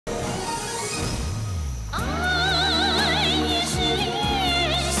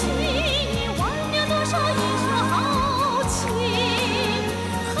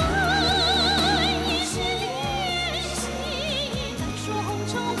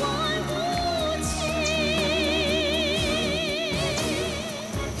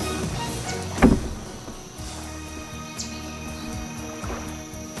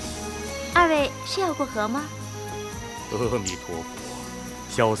是要过河吗？阿弥陀佛，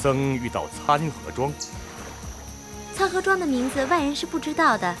小僧欲到参河庄。参河庄的名字外人是不知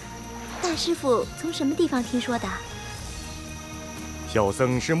道的，大师傅从什么地方听说的？小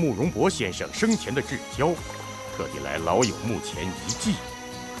僧是慕容博先生生前的至交，特地来老友墓前一祭，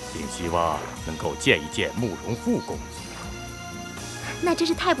并希望能够见一见慕容复公子。那真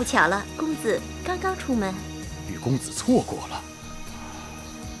是太不巧了，公子刚刚出门，与公子错过了，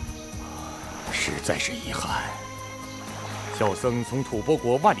实在是遗憾。小僧从吐蕃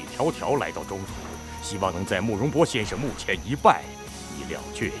国万里迢迢来到中土，希望能在慕容博先生墓前一拜，以了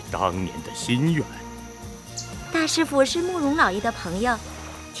却当年的心愿。大师傅是慕容老爷的朋友，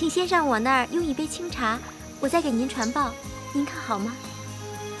请先上我那儿用一杯清茶，我再给您传报，您看好吗？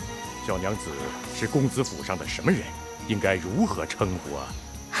小娘子是公子府上的什么人？应该如何称呼啊？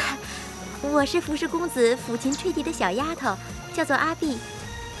我是服侍公子抚琴吹笛的小丫头，叫做阿碧。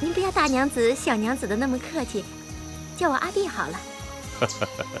您不要大娘子、小娘子的那么客气，叫我阿碧好了。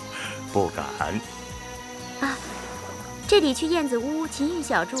不敢。啊，这里去燕子屋、秦韵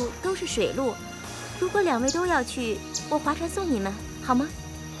小筑都是水路，如果两位都要去，我划船送你们，好吗？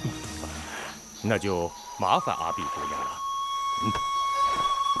那就麻烦阿碧姑娘了。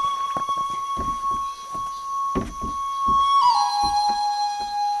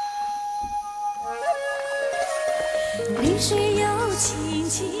绿水有清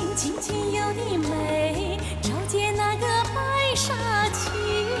清，清清有你美，照见那个白纱裙。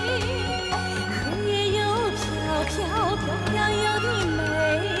荷叶有飘飘，飘飘有你美，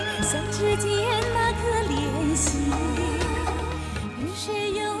相知间那颗怜惜。绿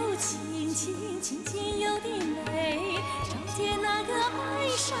水有清清，清清有你美，照见那个白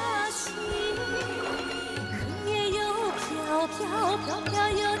纱裙。荷叶有飘飘，飘飘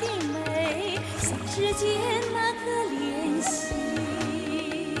有你美，相知间那颗怜惜。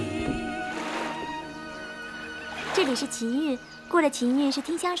这里是秦韵，过了秦韵是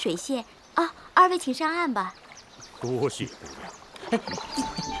汀香水榭。哦，二位请上岸吧。多谢姑娘。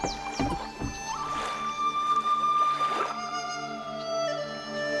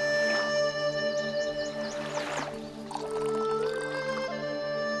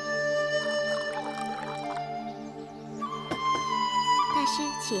大师，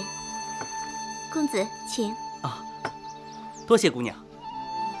请。公子，请。啊，多谢姑娘。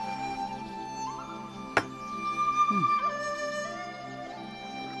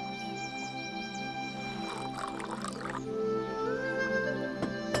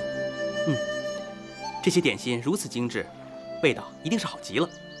这些点心如此精致，味道一定是好极了。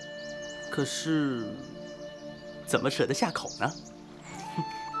可是，怎么舍得下口呢？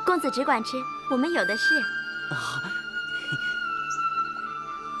公子只管吃，我们有的是。啊，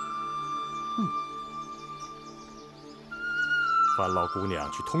烦劳姑娘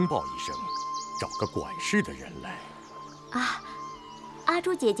去通报一声，找个管事的人来。啊，阿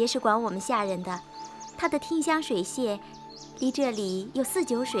朱姐姐是管我们下人的，她的汀香水榭离这里有4、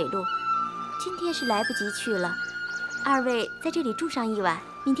9水路。今天是来不及去了，二位在这里住上一晚，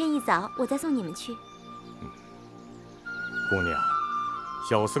明天一早我再送你们去。姑娘，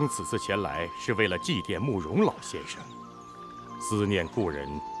小僧此次前来是为了祭奠慕容老先生，思念故人，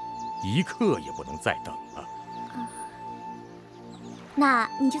一刻也不能再等了。那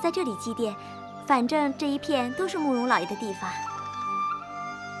你就在这里祭奠，反正这一片都是慕容老爷的地方。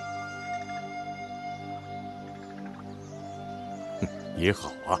也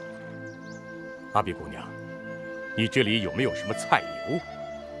好啊。阿碧姑娘，你这里有没有什么菜油，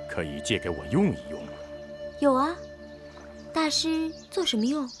可以借给我用一用？有啊，大师做什么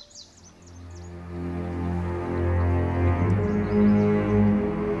用？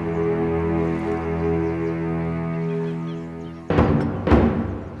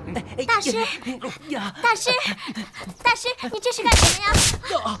大师，大师，大师，你这是干什么呀？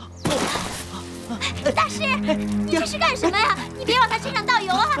大师，你这是干什么呀？你别往他身上倒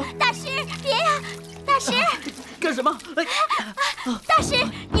油啊！大师，别呀！大师，干什么？大师，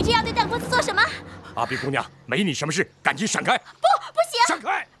你这样对大公子做什么？阿碧姑娘，没你什么事，赶紧闪开！不行！闪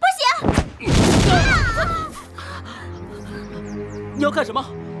开！不行！你要干什么？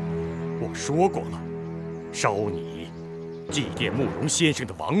我说过了，烧你，祭奠慕容先生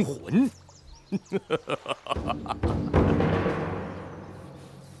的亡魂。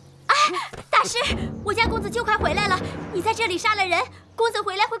大师，我家公子就快回来了，你在这里杀了人，公子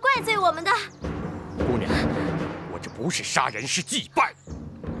回来会怪罪我们的。姑娘，我这不是杀人，是祭拜，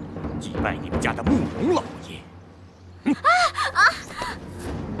祭拜你们家的慕容老爷。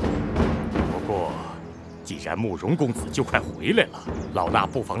不过，既然慕容公子就快回来了，老衲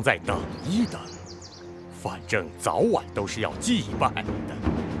不妨再等一等，反正早晚都是要祭拜的。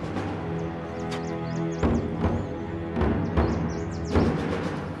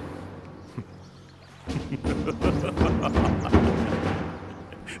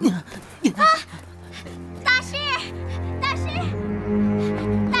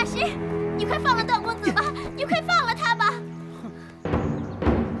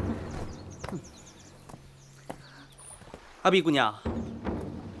阿碧姑娘，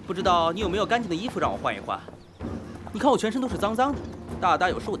不知道你有没有干净的衣服让我换一换？你看我全身都是脏脏的，大大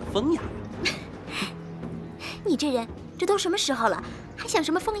有失我的风雅。你这人，这都什么时候了，还想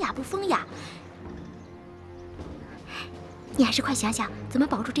什么风雅不风雅？你还是快想想怎么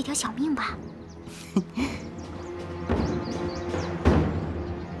保住这条小命吧。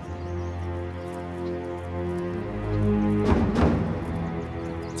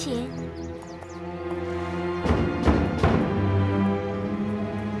请。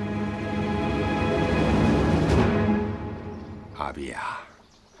阿碧呀，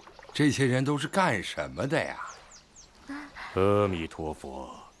这些人都是干什么的呀？阿弥陀佛，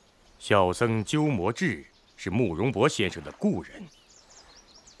小僧鸠摩智是慕容博先生的故人。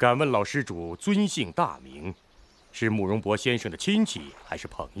敢问老施主尊姓大名？是慕容博先生的亲戚还是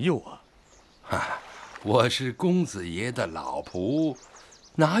朋友啊？我是公子爷的老仆，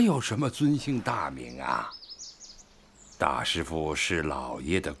哪有什么尊姓大名啊？大师傅是老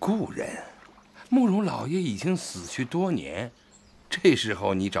爷的故人，慕容老爷已经死去多年，这时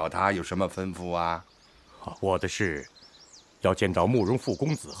候你找他有什么吩咐啊？我的事要见到慕容复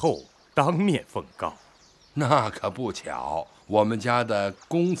公子后当面奉告。那可不巧，我们家的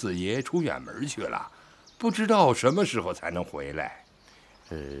公子爷出远门去了，不知道什么时候才能回来。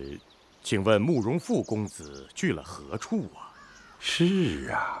请问慕容复公子去了何处啊？是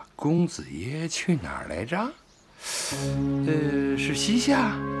啊，公子爷去哪儿来着？是西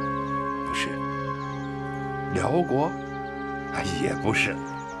夏？不是。辽国？也不是。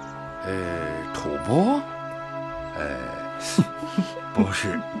吐蕃？不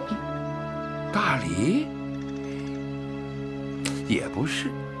是。大理？也不是。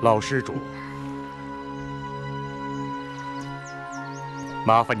老施主，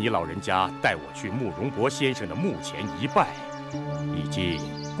麻烦你老人家带我去慕容博先生的墓前一拜，以尽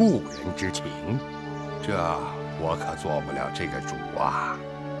故人之情。这我可做不了这个主啊。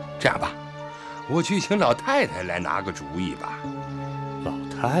这样吧，我去请老太太来拿个主意吧。老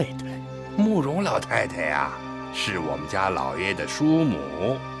太太？慕容老太太呀，是我们家老爷的叔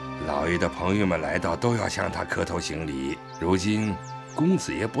母。老爷的朋友们来到都要向她磕头行礼。如今公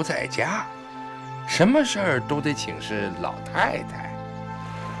子爷不在家，什么事儿都得请示老太太。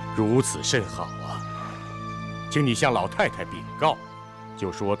如此甚好啊，请你向老太太禀告，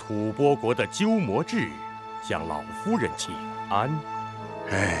就说吐蕃国的鸠摩智向老夫人请安。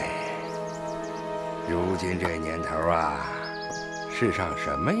如今这年头啊，世上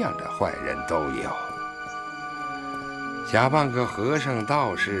什么样的坏人都有。假扮个和尚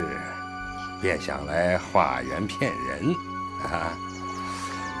道士，便想来化缘骗人啊！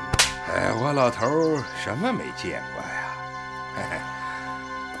我老头什么没见过呀？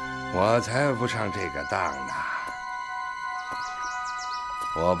我才不上这个当呢！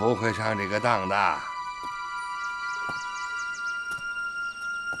我不会上这个当的。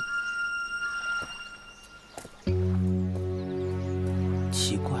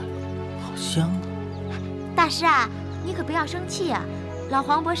奇怪，好香啊！大师啊，你可不要生气啊！老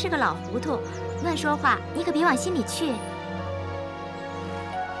黄渤是个老糊涂，乱说话，你可别往心里去。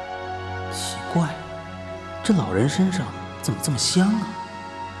奇怪，这老人身上怎么这么香啊？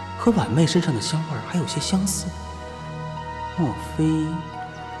和婉妹身上的香味还有些相似。莫非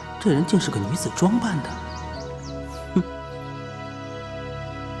这人竟是个女子装扮的？哼！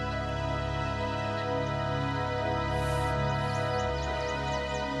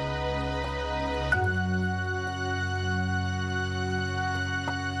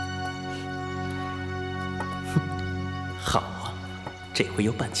好啊，这回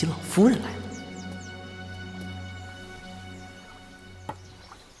又扮起老夫人来了。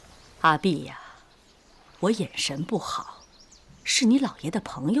阿碧呀，我眼神不好，是你老爷的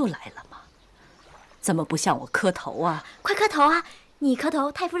朋友来了吗？怎么不向我磕头啊？快磕头啊！你磕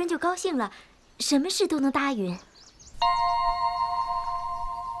头，太夫人就高兴了，什么事都能答应。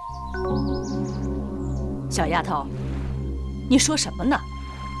小丫头，你说什么呢？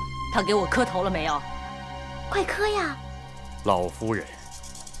他给我磕头了没有？快磕呀！老夫人，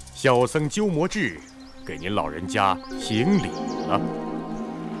小僧鸠摩智给您老人家行礼了。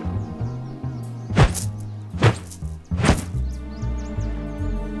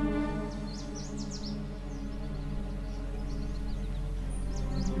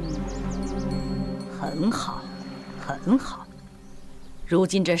很好，很好。如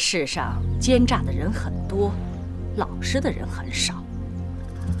今这世上奸诈的人很多，老实的人很少。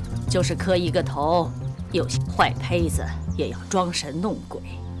就是磕一个头，有些坏胚子也要装神弄鬼。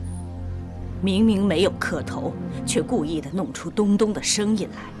明明没有磕头，却故意的弄出咚咚的声音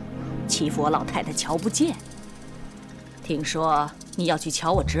来，欺负我老太太瞧不见。听说你要去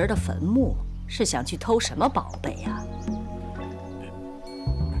瞧我侄儿的坟墓，是想去偷什么宝贝呀？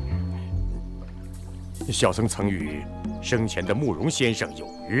小僧曾与生前的慕容先生有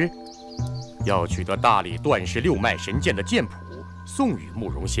约，要取得大理段氏六脉神剑的剑谱，送与慕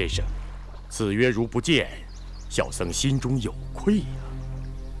容先生。此约如不见，小僧心中有愧呀。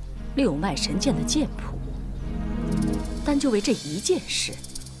六脉神剑的剑谱，单就为这一件事，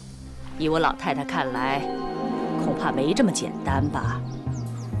以我老太太看来，恐怕没这么简单吧？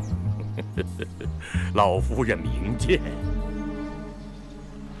老夫人明鉴。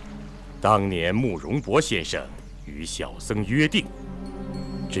当年慕容博先生与小僧约定，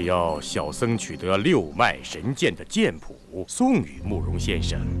只要小僧取得六脉神剑的剑谱送与慕容先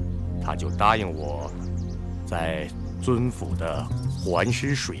生，他就答应我，在尊府的环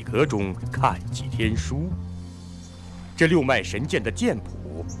师水阁中看几天书。这六脉神剑的剑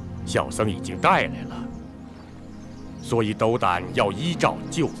谱，小僧已经带来了，所以斗胆要依照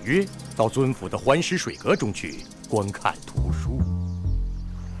旧约，到尊府的环师水阁中去观看图书。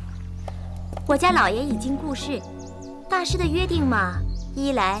我家老爷已经故世，大师的约定嘛，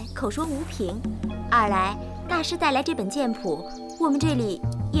一来口说无凭，二来大师带来这本剑谱，我们这里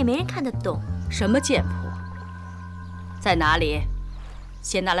也没人看得懂。什么剑谱？在哪里？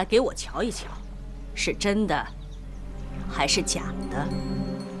先拿来给我瞧一瞧，是真的还是假的？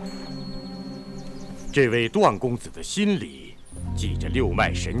这位段公子的心里记着六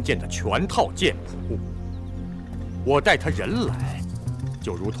脉神剑的全套剑谱，我带他人来，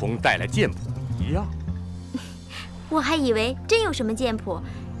就如同带来剑谱一样。我还以为真有什么剑谱，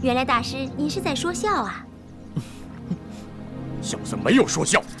原来大师您是在说笑啊！小僧没有说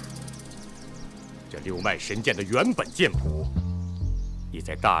笑。这六脉神剑的原本剑谱，已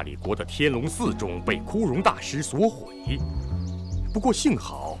在大理国的天龙寺中被枯荣大师所毁。不过幸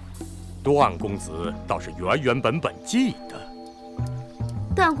好，段公子倒是原本记得。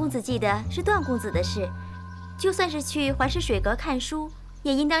段公子记得是段公子的事，就算是去环师水阁看书，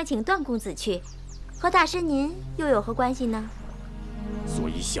也应当请段公子去，和大师您又有何关系呢？所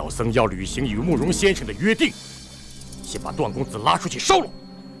以小僧要履行与慕容先生的约定，先把段公子拉出去烧了，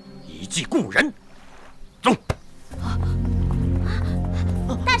以祭故人。走。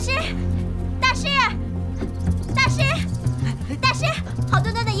大师，大师，大师，大师，好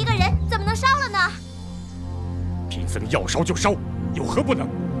端端的一个人，怎么能烧了呢？贫僧要烧就烧，有何不能？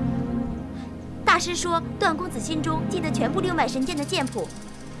大师说段公子心中记得全部六脉神剑的剑谱，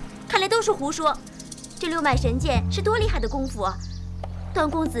看来都是胡说。这六脉神剑是多厉害的功夫啊！段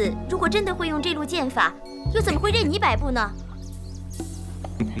公子如果真的会用这路剑法，又怎么会任你摆布呢？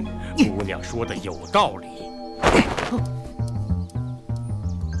姑娘说的有道理。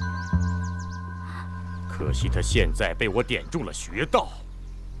可惜他现在被我点中了穴道，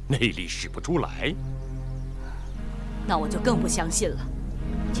内力使不出来。那我就更不相信了。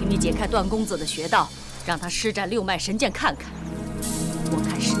请你解开段公子的穴道，让他施展六脉神剑看看。我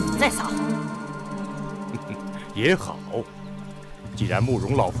看是你在撒谎。也好，既然慕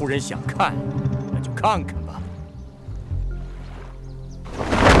容老夫人想看，那就看看吧。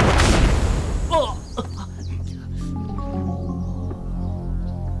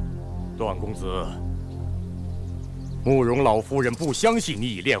段公子，慕容老夫人不相信你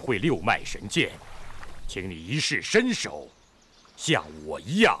已练会六脉神剑，请你一试身手，像我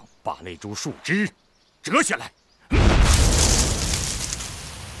一样把那株树枝折下来。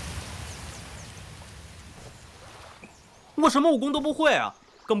我什么武功都不会啊，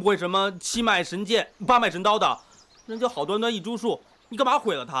更不会什么七脉神剑、八脉神刀的。人家好端端一株树，你干嘛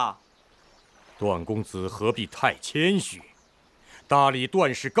毁了它？段公子何必太谦虚？大理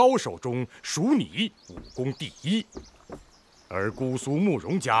段氏高手中，属你武功第一，而姑苏慕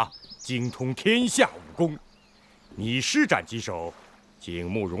容家精通天下武功，你施展几手，请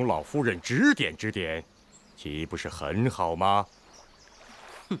慕容老夫人指点指点，岂不是很好吗？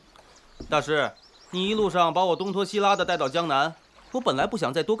哼，大师，你一路上把我东拖西拉的带到江南，我本来不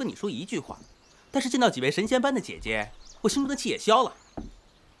想再多跟你说一句话，但是见到几位神仙般的姐姐，我心中的气也消了。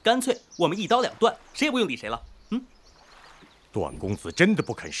干脆我们一刀两断，谁也不用理谁了。段公子真的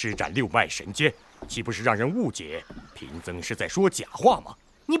不肯施展六脉神剑，岂不是让人误解贫僧是在说假话吗？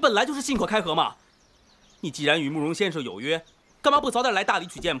你本来就是信口开河嘛！你既然与慕容先生有约，干嘛不早点来大理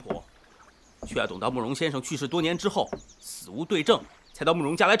取剑谱？却要等到慕容先生去世多年之后，死无对证，才到慕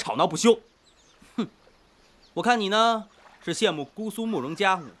容家来吵闹不休。哼！我看你呢，是羡慕姑苏慕容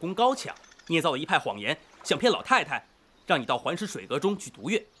家武功高强，捏造了一派谎言，想骗老太太，让你到环师水阁中去读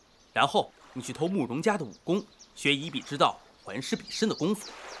阅，然后你去偷慕容家的武功，学以彼之道，环师彼身的功夫。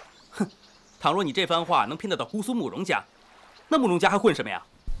哼！倘若你这番话能骗得到姑苏慕容家，那慕容家还混什么呀？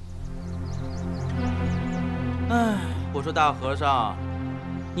唉。我说大和尚，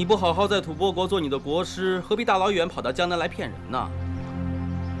你不好好在吐蕃国做你的国师，何必大老远跑到江南来骗人呢？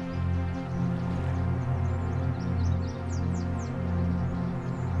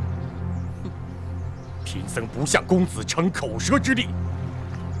贫僧不向公子逞口舌之利。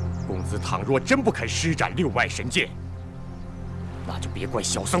公子倘若真不肯施展6脉神剑，那就别怪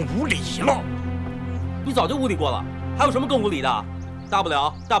小僧无礼了。你早就无礼过了，还有什么更无礼的？大不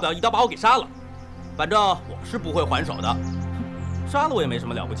了一刀把我给杀了，反正我是不会还手的。杀了我也没什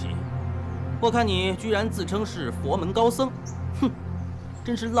么了不起。我看你居然自称是佛门高僧，哼，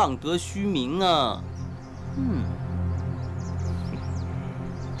真是浪得虚名啊！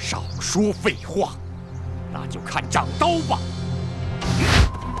少说废话，那就看掌刀吧。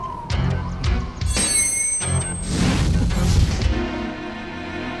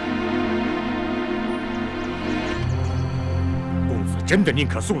公子真的宁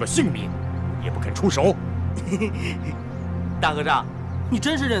可送了性命，也不肯出手。大和尚，你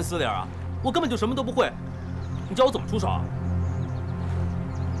真是认死理啊！我根本就什么都不会，你教我怎么出手啊？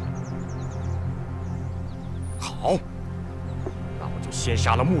好，那我就先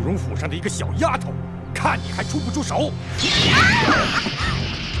杀了慕容府上的一个小丫头，看你还出不出手！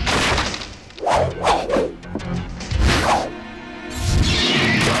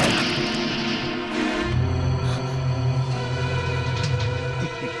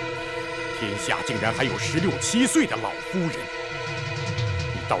天下竟然还有16、17岁的老夫人，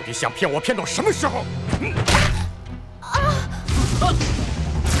你到底想骗我骗到什么时候？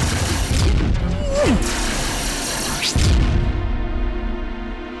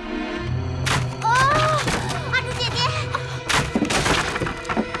阿朱姐姐，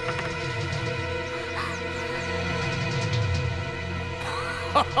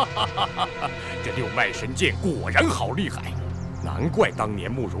这6脉神剑果然好厉害，难怪当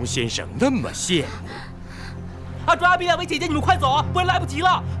年慕容先生那么羡慕。阿朱、阿碧两位姐姐，你们快走啊，不然来不及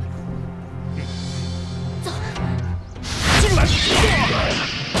了。走，进来！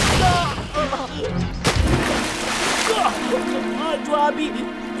阿朱、阿碧，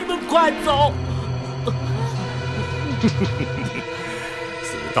你们快走！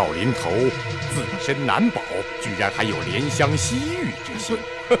死到临头，自身难保，居然还有怜香惜玉之心。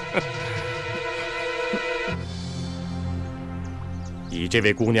你这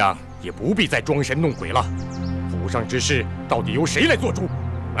位姑娘也不必再装神弄鬼了。府上之事到底由谁来做主？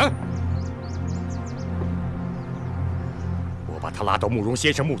啊！我把她拉到慕容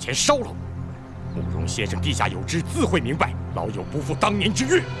先生墓前烧了。慕容先生地下有知，自会明白老友不负当年之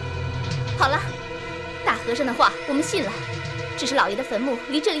约。好了，大和尚的话我们信了。只是老爷的坟墓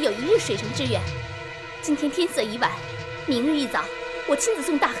离这里有1日水程之远，今天天色已晚，明日一早，我亲自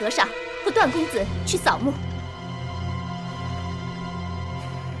送大和尚和段公子去扫墓。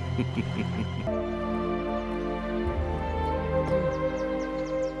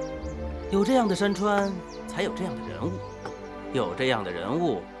有这样的山川，才有这样的人物；有这样的人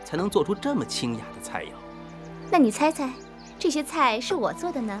物，才能做出这么清雅的菜肴。那你猜猜，这些菜是我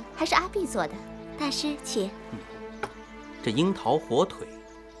做的呢，还是阿碧做的？大师，请。这樱桃火腿、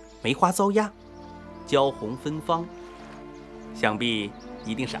梅花糟鸭、焦红芬芳，想必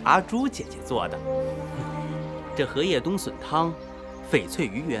一定是阿朱姐姐做的。这荷叶冬笋汤、翡翠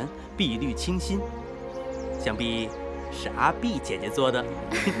鱼圆、碧绿清新，想必是阿碧姐姐做的。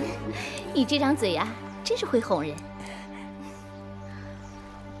你这张嘴啊，真是会哄人。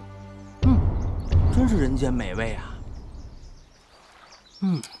真是人间美味啊！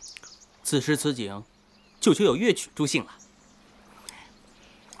此时此景，就求有乐曲助兴了。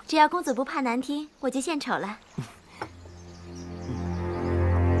只要公子不怕难听，我就献丑了。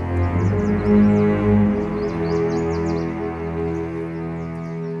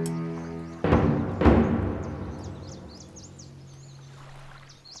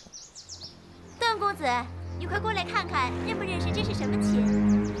段公子，你快过来看看，认不认识这是什么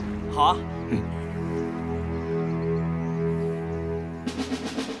琴？好啊。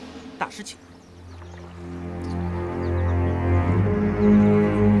大师请。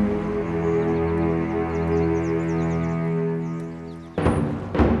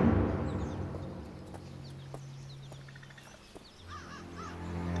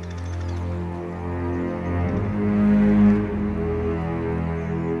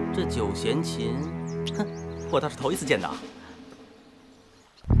这九弦琴，哼，我倒是头一次见到。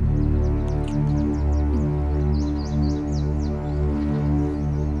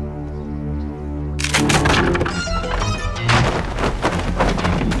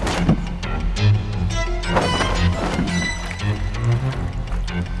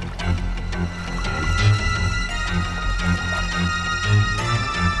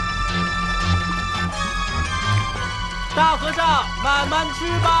慢慢吃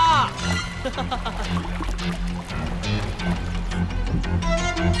吧。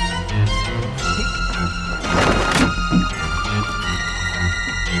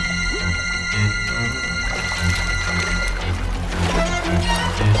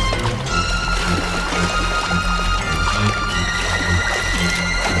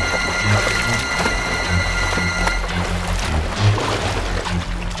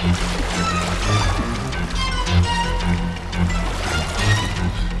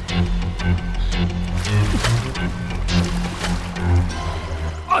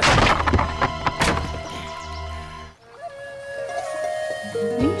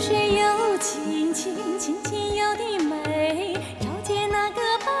绿水又青青，青青有的美，照见那个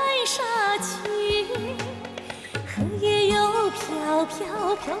白沙旗。荷叶又飘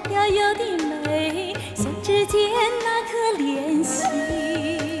飘，飘飘有的美，像指尖那颗莲心。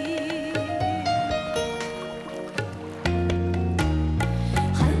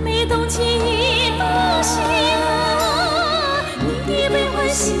还没动情的心啊，你的悲欢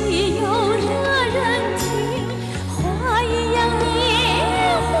喜又惹人听。花一样莲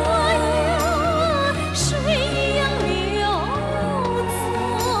花呀，水一样流走，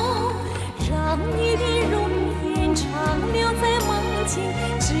让你的容颜长留在梦境，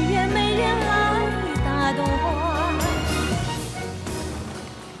只愿没人爱打断。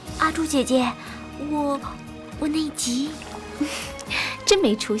阿朱姐姐，我那一集真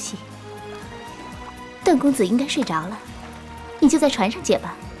没出息。段公子应该睡着了，你就在船上解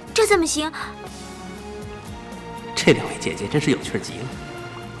吧。这怎么行？这两位姐姐真是有趣极了，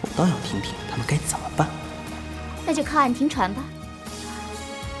我倒要听听他们该怎么办。那就靠岸停船吧。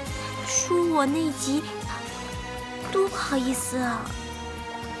说我那一集多不好意思啊。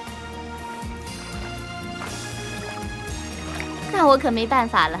那我可没办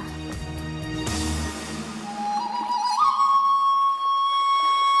法了。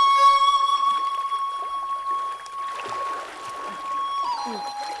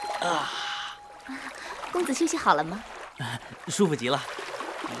公子休息好了吗？舒服极了。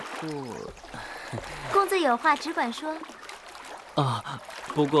公子有话只管说。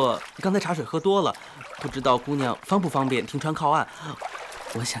不过刚才茶水喝多了，不知道姑娘方不方便停船靠岸？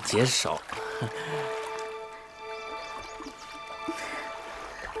我想解手。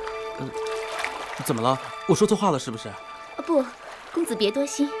怎么了？我说错话了是不是？不，公子别多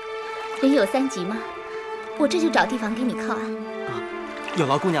心，人有三急嘛。我这就找地方给你靠岸。有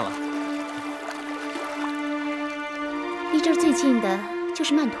劳姑娘了。离这儿最近的就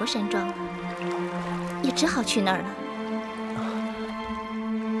是曼陀山庄了，也只好去那儿了。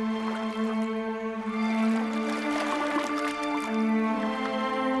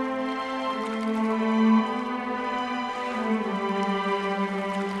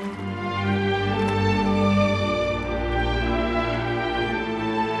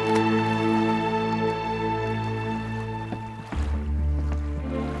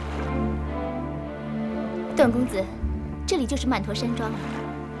段公子，这里就是曼陀山庄了。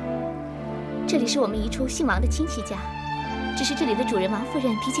这里是我们一处姓王的亲戚家，只是这里的主人王夫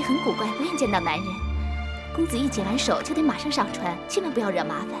人脾气很古怪，不愿见到男人。公子一解完手就得马上上船，千万不要惹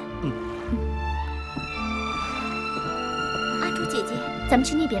麻烦。阿朱姐姐，咱们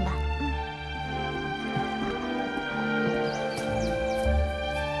去那边吧。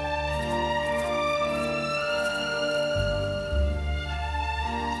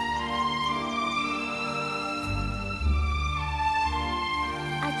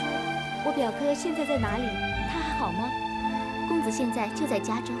表哥现在在哪里？他还好吗？公子现在就在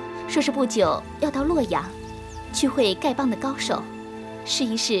加州，说是不久要到洛阳，去会丐帮的高手，试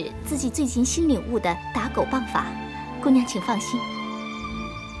一试自己最近新领悟的打狗棒法。姑娘请放心，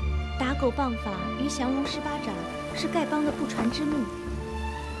打狗棒法与降龙十八掌是丐帮的不传之秘，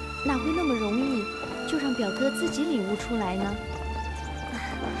哪会那么容易就让表哥自己领悟出来呢？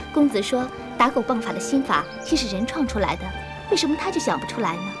公子说打狗棒法的心法既是人创出来的，为什么他就想不出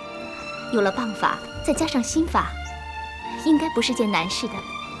来呢？有了棒法，再加上心法，应该不是件难事的。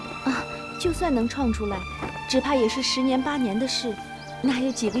就算能创出来，只怕也是10年8年的事，哪有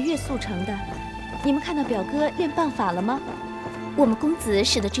几个月速成的？你们看到表哥练棒法了吗？我们公子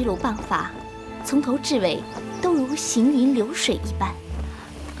使的这路棒法，从头至尾都如行云流水一般。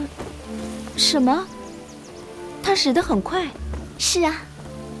什么？他使得很快？是啊。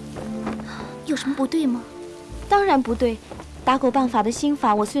有什么不对吗？当然不对。打狗棒法的心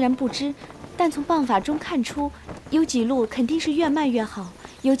法我虽然不知，但从棒法中看出，有几路肯定是越慢越好，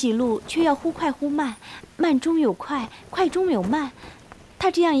有几路却要忽快忽慢，慢中有快，快中有慢。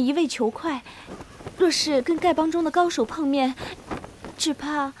他这样一味求快，若是跟丐帮中的高手碰面，只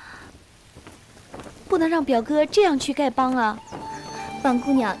怕不能让表哥这样去丐帮啊。王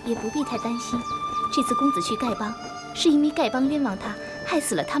姑娘也不必太担心。这次公子去丐帮，是因为丐帮冤枉他，害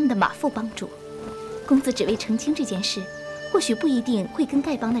死了他们的马副帮主。公子只为澄清这件事，或许不一定会跟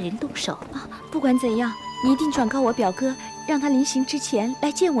丐帮的人动手啊。不管怎样，你一定转告我表哥，让他临行之前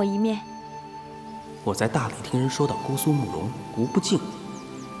来见我一面。我在大理听人说到姑苏慕容无不敬，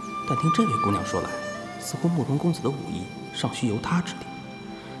但听这位姑娘说来，似乎慕容公子的武艺尚需由他指点。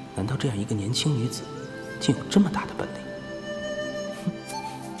难道这样一个年轻女子，竟有这么大的本领？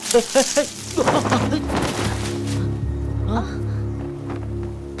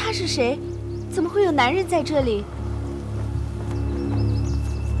他是谁？怎么会有男人在这里？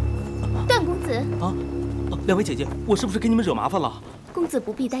段公子啊，两位姐姐，我是不是给你们惹麻烦了？公子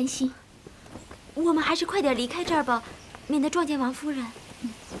不必担心，我们还是快点离开这儿吧，免得撞见王夫人。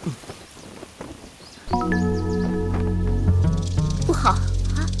不好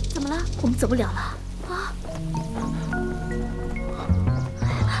啊！怎么了？我们走不了了啊！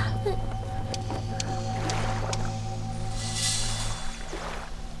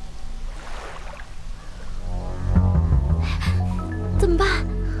怎么办？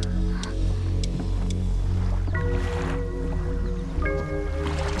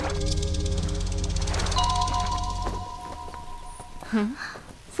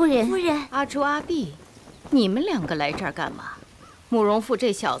夫人，夫人，阿朱、阿碧，你们两个来这儿干嘛？慕容复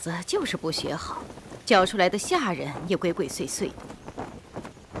这小子就是不学好，教出来的下人也鬼鬼祟祟的。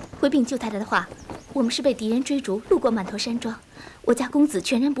回禀舅太太的话，我们是被敌人追逐，路过满头山庄，我家公子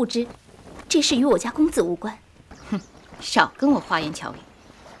全然不知，这事与我家公子无关。哼，少跟我花言巧语。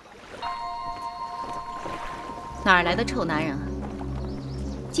哪儿来的臭男人啊？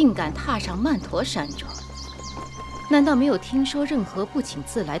竟敢踏上曼陀山庄！难道没有听说任何不请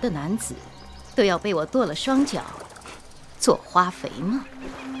自来的男子都要被我剁了双脚做花肥吗？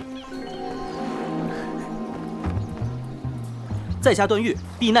在下段誉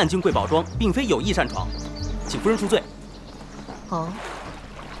避难经贵宝庄，并非有意擅闯，请夫人恕罪。哦，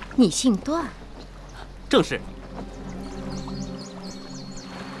你姓段？正是。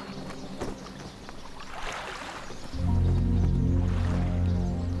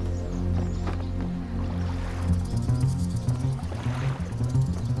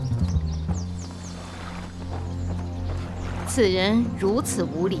此人如此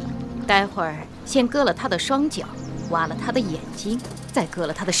无礼，待会儿先割了他的双脚，挖了他的眼睛，再割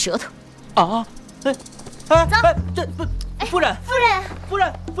了他的舌头。啊！哎，这不，夫人，夫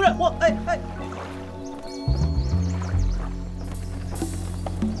人，我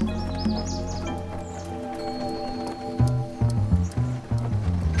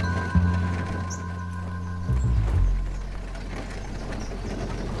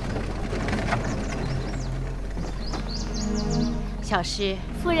小诗，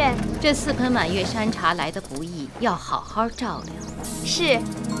夫人，这4盆满月山茶来的不易，要好好照料。是。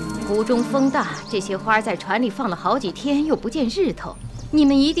湖中风大，这些花在船里放了好几天，又不见日头，你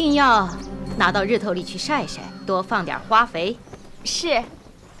们一定要拿到日头里去晒晒，多放点花肥。是。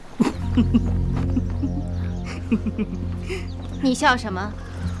你笑什么？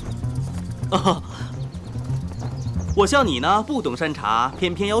哦，我笑你呢，不懂山茶，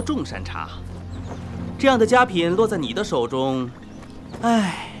偏偏要种山茶。这样的佳品落在你的手中，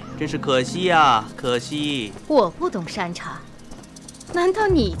唉，真是可惜呀，可惜。我不懂山茶，难道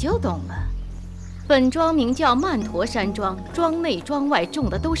你就懂了？本庄名叫曼陀山庄，庄内庄外种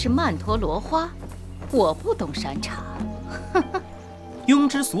的都是曼陀罗花。我不懂山茶，庸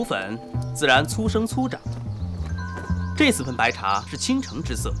脂俗粉，自然粗生粗长。这4盆白茶是倾城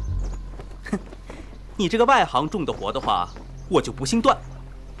之色。哼，你这个外行种的活的话，我就不姓段。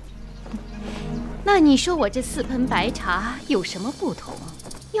那你说我这4盆白茶有什么不同？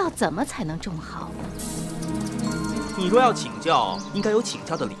要怎么才能种好呢？你若要请教，应该有请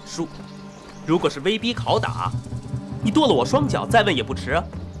教的礼数。如果是威逼拷打，你剁了我双脚再问也不迟啊。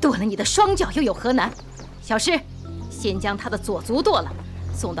剁了你的双脚又有何难？小诗，先将他的左足剁了，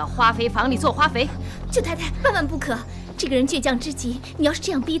送到花肥房里做花肥。舅太太，万万不可！这个人倔强之极，你要是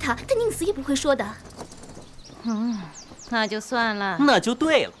这样逼他，他宁死也不会说的。那就算了。那就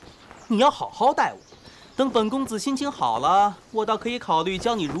对了。你要好好待我，等本公子心情好了，我倒可以考虑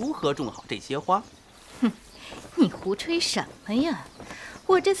教你如何种好这些花。哼，你胡吹什么呀？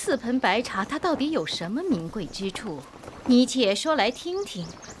我这4盆白茶，它到底有什么名贵之处？你且说来听听。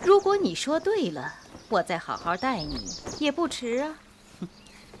如果你说对了，我再好好待你也不迟啊。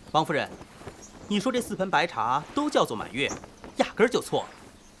王夫人，你说这4盆白茶都叫做满月，压根儿就错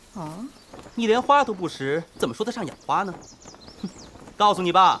了。哦，你连花都不识，怎么说得上养花呢？哼，告诉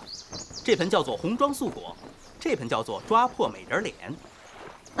你吧。这盆叫做红妆素果，这盆叫做抓破美人脸。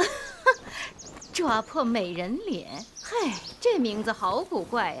抓破美人脸，嘿，这名字好古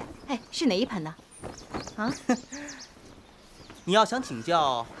怪呀！哎，是哪一盆呢？啊？你要想请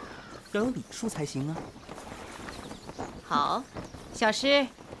教，要有礼数才行啊。好，小诗，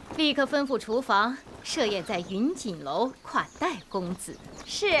立刻吩咐厨房设宴在云锦楼款待公子。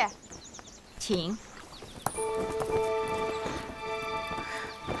是，请。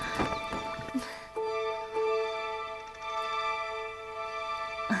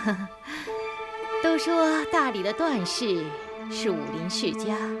都说大理的段氏是武林世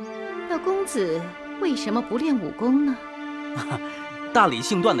家，那公子为什么不练武功呢？大理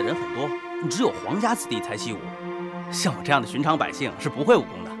姓段的人很多，只有皇家子弟才习武，像我这样的寻常百姓是不会武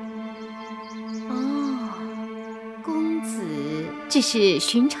功的。哦，公子只是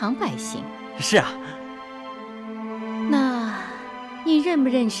寻常百姓。是啊。那你认不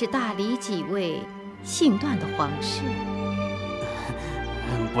认识大理几位姓段的皇室？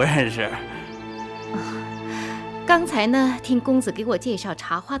不认识。刚才呢，听公子给我介绍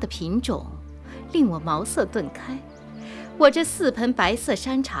茶花的品种，令我茅塞顿开。我这4盆白色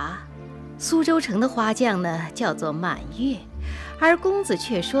山茶，苏州城的花匠呢叫做满月，而公子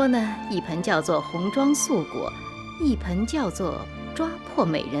却说呢，一盆叫做红妆素果，一盆叫做抓破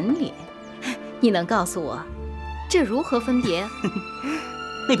美人脸。你能告诉我，这如何分别？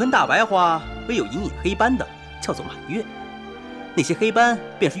那盆大白花唯有隐隐黑斑的，叫做满月，那些黑斑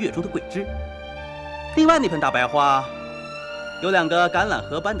便是月中的桂枝。另外那盆大白花，有2个橄榄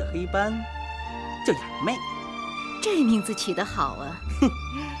核般的黑斑，叫雅妹。这名字取得好啊！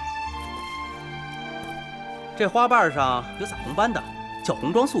这花瓣上有撒红斑的，叫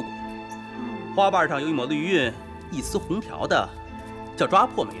红妆素果；花瓣上有一抹绿晕、一丝红条的，叫抓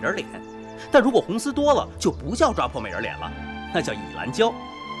破美人脸。但如果红丝多了，就不叫抓破美人脸了，那叫倚兰娇。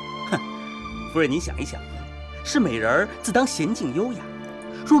哼，夫人您想一想，是美人自当娴静优雅。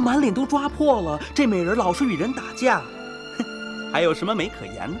若满脸都抓破了，这美人老是与人打架，哼，还有什么美可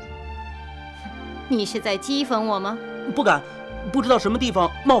言呢？你是在讥讽我吗？不敢，不知道什么地方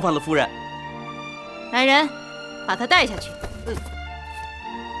冒犯了夫人。来人，把他带下去。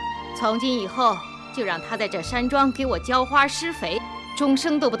从今以后，就让他在这山庄给我浇花施肥，终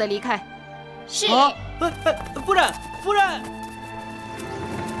生都不得离开。是。啊，夫人，夫人。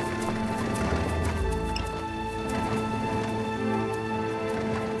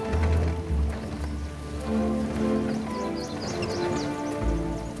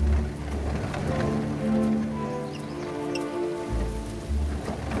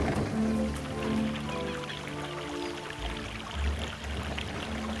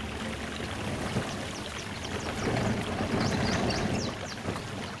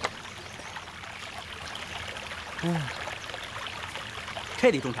这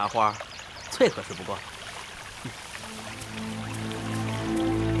里种茶花，最合适不过。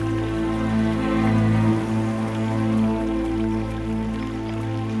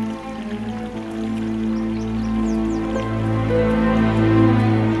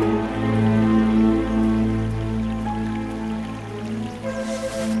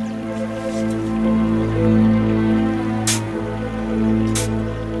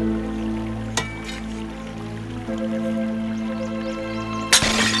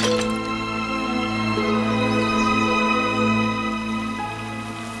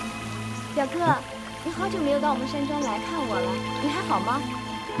表哥，你好久没有到我们山庄来看我了，你还好吗？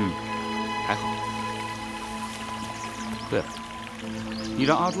还好。对了，你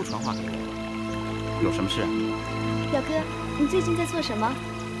让阿朱传话给我，有什么事啊？表哥，你最近在做什么？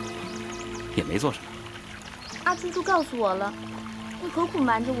也没做什么。阿朱都告诉我了，你何苦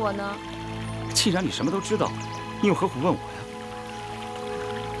瞒着我呢？既然你什么都知道，你又何苦问我呀？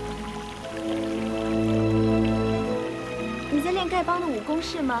你在练丐帮的武功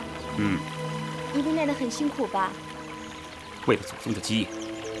是吗？一定练得很辛苦吧？为了祖宗的基业，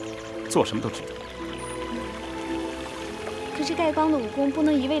做什么都值得。可是丐帮的武功不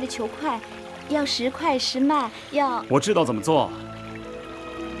能一味的求快，要时快时慢，要……我知道怎么做。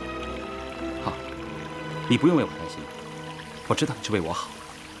好，你不用为我担心，我知道你是为我好。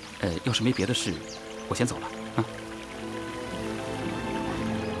要是没别的事，我先走了啊。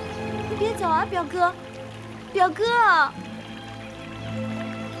你别走啊，表哥，表哥！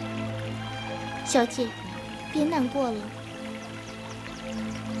小姐，别难过了。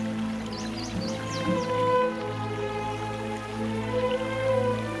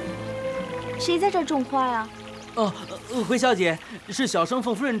谁在这儿种花呀？哦，回小姐，是小生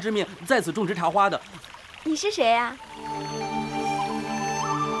奉夫人之命在此种植茶花的。你是谁呀？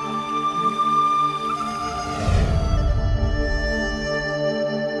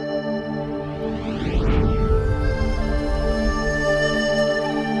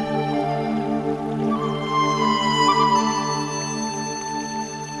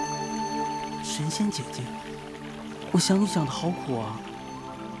神仙姐姐，我想你想的好苦啊。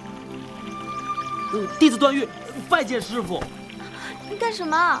弟子段誉拜见师傅。你干什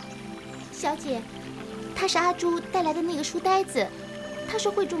么？小姐，他是阿朱带来的那个书呆子，他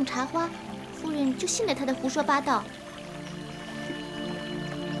说会种茶花，夫人就信了他的胡说八道。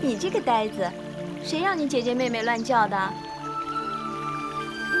你这个呆子，谁让你姐姐妹妹乱叫的？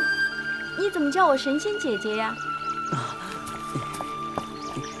你怎么叫我神仙姐姐呀？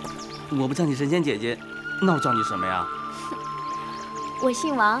我不叫你神仙姐姐，那我叫你什么呀？我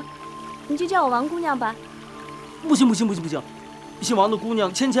姓王，你就叫我王姑娘吧。不行，姓王的姑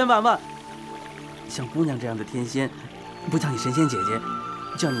娘千千万万，像姑娘这样的天仙，不叫你神仙姐姐，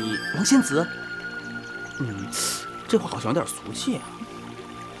叫你王仙子。这话好像有点俗气啊。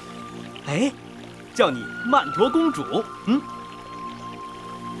哎，叫你曼陀公主，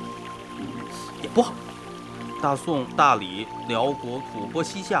也不好。大宋、大理、辽国、吐蕃、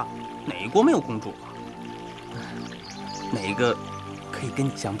西夏，哪一国没有公主啊？哪一个可以跟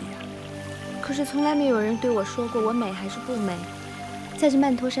你相比啊？可是从来没有人对我说过我美还是不美。在这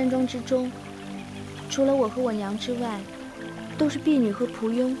曼陀山庄之中，除了我和我娘之外，都是婢女和仆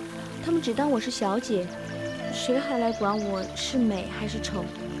佣，他们只当我是小姐，谁还来管我是美还是丑？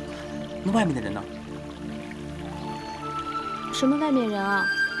那外面的人呢？什么外面人啊？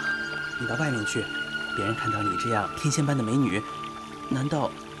你到外面去，别人看到你这样天仙般的美女，难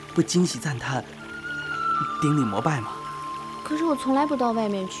道不惊喜赞叹、顶礼膜拜吗？可是我从来不到外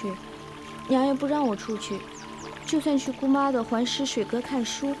面去，娘也不让我出去。就算去姑妈的环师水阁看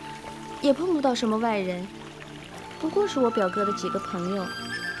书，也碰不到什么外人，不过是我表哥的几个朋友。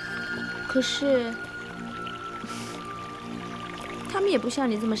可是他们也不像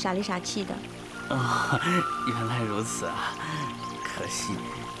你这么傻里傻气的。哦，原来如此啊，可惜，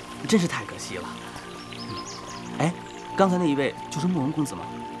真是太可惜了。哎，刚才那一位就是慕容公子吗？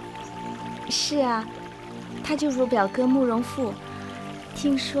是啊，他就是我表哥慕容复。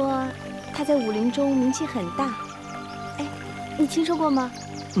听说他在武林中名气很大。哎，你听说过吗？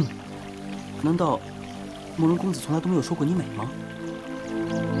难道慕容公子从来都没有说过你美吗？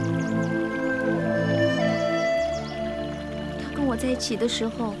他跟我在一起的时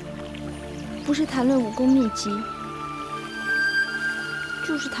候，不是谈论武功秘籍，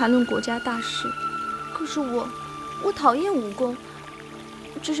就是谈论国家大事。可是我讨厌武功，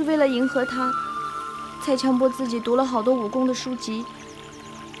只是为了迎合他，才强迫自己读了好多武功的书籍。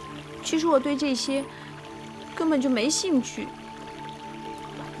其实我对这些根本就没兴趣。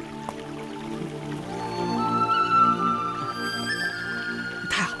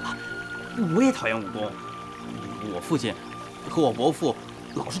太好了，我也讨厌武功。我父亲和我伯父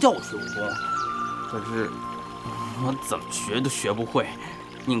老是叫我学武功，可是我怎么学都学不会，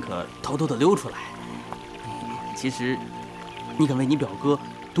宁可偷偷的溜出来。其实，你敢为你表哥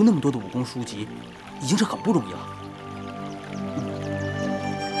读那么多的武功书籍，已经是很不容易了。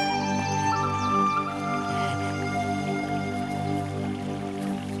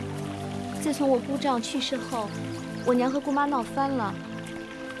自从我姑丈去世后，我娘和姑妈闹翻了，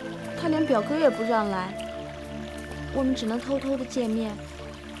她连表哥也不让来，我们只能偷偷的见面。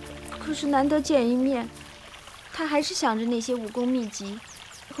可是难得见一面，她还是想着那些武功秘籍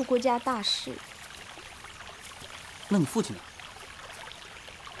和国家大事。那你父亲呢？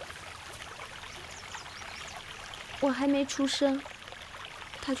我还没出生，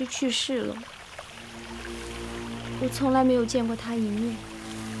他就去世了。我从来没有见过他一面。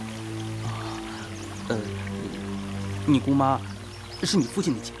你姑妈是你父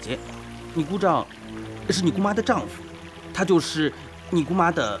亲的姐姐，你姑丈是你姑妈的丈夫，他就是你姑妈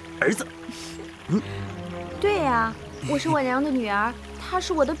的儿子。对呀，我是我娘的女儿，他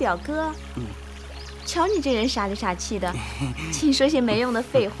是我的表哥。瞧你这人傻里傻气的，净说些没用的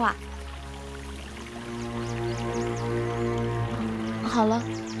废话。好了，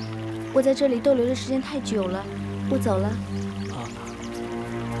我在这里逗留的时间太久了，我走了。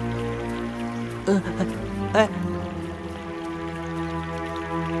哎，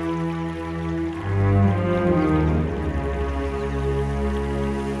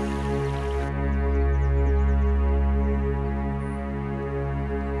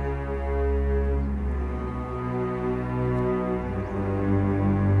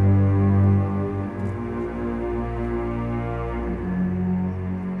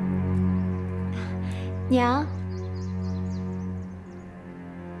娘，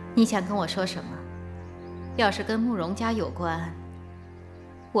你想跟我说什么？要是跟慕容家有关，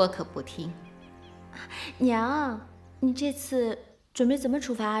我可不听。娘，你这次准备怎么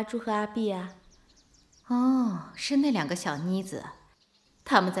处罚阿朱和阿碧啊？哦，是那两个小妮子，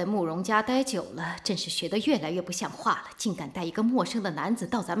他们在慕容家待久了，真是学得越来越不像话了，竟敢带一个陌生的男子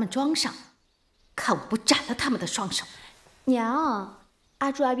到咱们庄上。看我不斩了他们的双手！娘，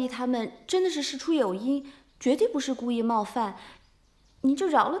阿朱阿碧他们真的是事出有因，绝对不是故意冒犯，您就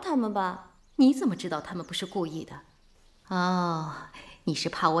饶了他们吧。你怎么知道他们不是故意的？哦，你是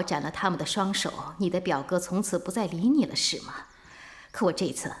怕我斩了他们的双手，你的表哥从此不再理你了，是吗？可我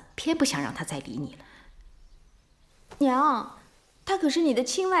这次偏不想让他再理你了。娘，他可是你的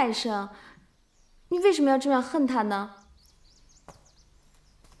亲外甥，你为什么要这样恨他呢？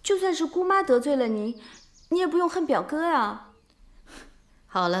就算是姑妈得罪了你，你也不用恨表哥啊。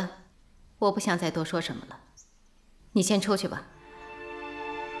好了，我不想再多说什么了，你先出去吧。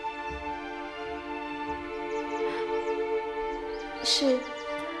是。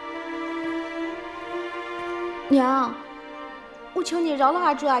娘，我求你饶了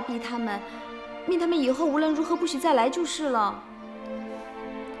阿朱阿碧他们，命他们以后无论如何不许再来就是了。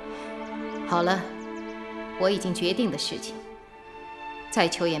好了，我已经决定的事情，再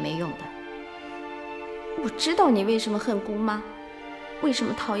求也没用的。我知道你为什么恨姑妈，为什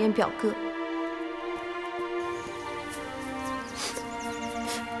么讨厌表哥。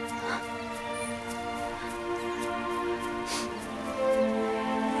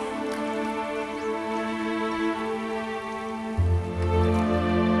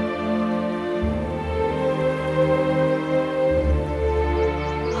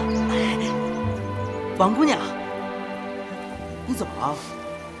王姑娘，你怎么了？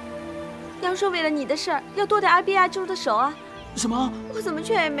娘说为了你的事儿，要剁掉阿碧阿朱的手啊！什么？我怎么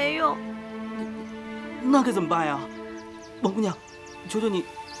劝也没用。那该怎么办呀？王姑娘，求求你，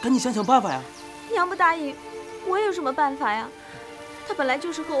赶紧想想办法呀！娘不答应，我有什么办法呀？他本来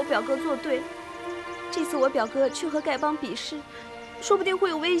就是和我表哥作对，这次我表哥去和丐帮比试，说不定会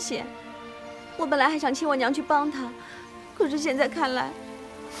有危险。我本来还想请我娘去帮他，可是现在看来，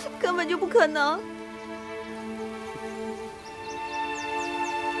根本就不可能。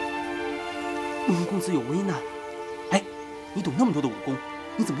慕容公子有危难，哎，你懂那么多的武功，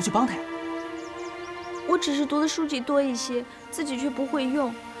你怎么不去帮他呀？我只是读的书籍多一些，自己却不会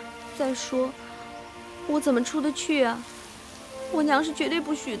用。再说，我怎么出得去啊？我娘是绝对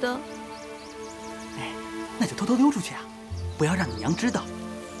不许的。哎，那就偷偷溜出去啊，不要让你娘知道。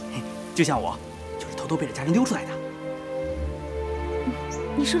嘿，就像我，就是偷偷背着家人溜出来的。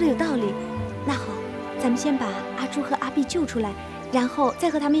你说的有道理。那好，咱们先把阿朱和阿碧救出来，然后再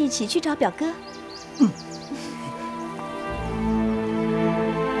和他们一起去找表哥。嗯。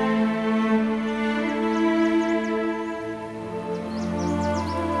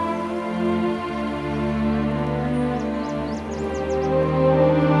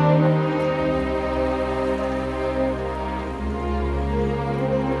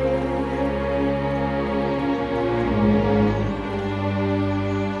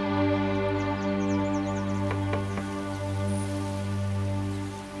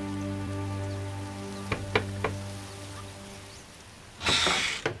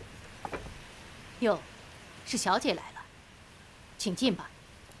哟，是小姐来了，请进吧。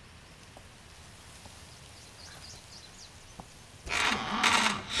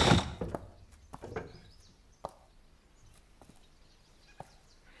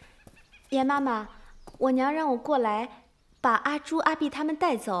严妈妈，我娘让我过来，把阿朱、阿碧他们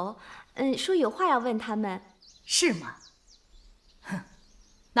带走。说有话要问他们。是吗？哼，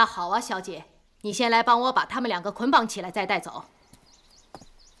那好啊，小姐，你先来帮我把他们两个捆绑起来，再带走。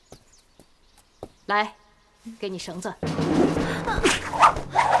来，给你绳子。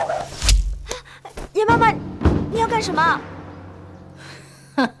严妈妈，你要干什么？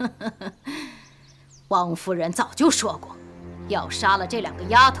王夫人早就说过，要杀了这两个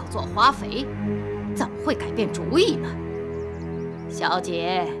丫头做花肥，怎么会改变主意呢？小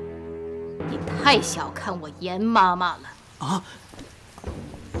姐，你太小看我严妈妈了啊！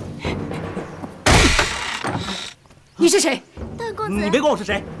你是谁？大公子，你别管我是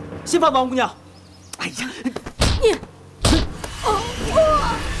谁，先放王姑娘。哎呀，你，哎呦！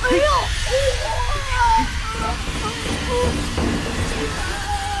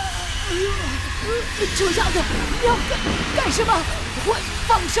臭小子，你要干什么？快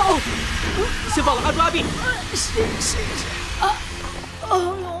放手！先放了阿朱阿碧。是啊，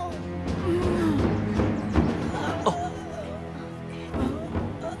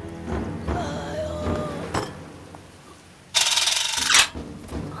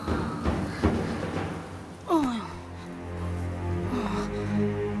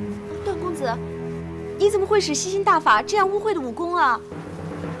段公子，你怎么会使吸星大法这样污秽的武功啊？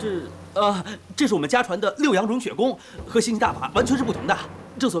这是我们家传的六阳融血功，和吸星大法完全是不同的。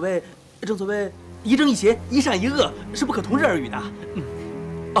正所谓一正一邪，一善一恶，是不可同日而语的。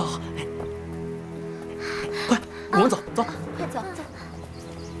快，我们走。快走。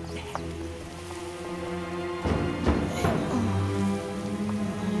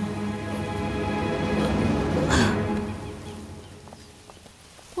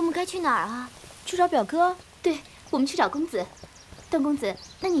该去哪儿啊？去找表哥。对，我们去找公子。段公子，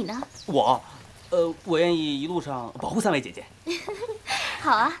那你呢？我愿意一路上保护3位姐姐。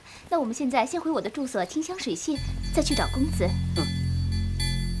好啊，那我们现在先回我的住所清香水榭，再去找公子。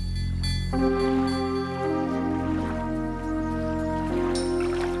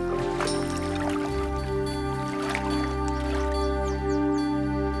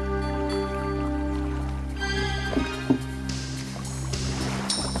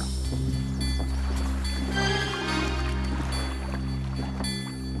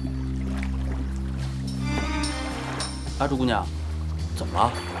阿朱姑娘，怎么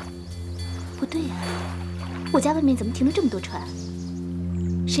了？不对呀，我家外面怎么停了这么多船？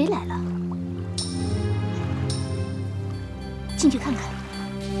谁来了？进去看看。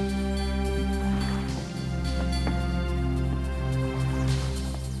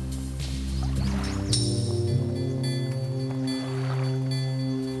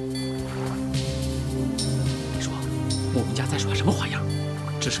你说，慕容家在耍什么花样？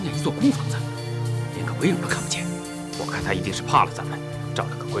只剩下一座空房子，连个鬼影都看不见。我看他一定是怕了咱们，找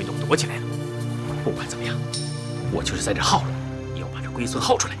了个龟洞躲起来了。不管怎么样，我就是在这耗了，也要把这龟孙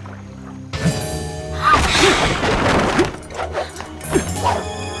耗出来。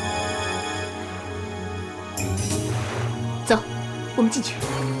走，我们进去。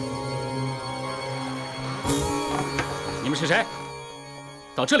你们是谁？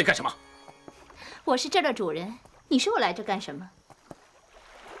到这里干什么？我是这儿的主人，你说我来这干什么？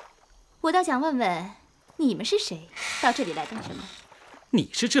我倒想问问。你们是谁？到这里来干什么？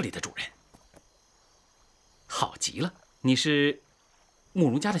你是这里的主人，好极了！你是慕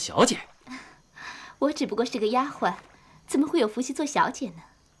容家的小姐。我只不过是个丫鬟，怎么会有福气做小姐呢？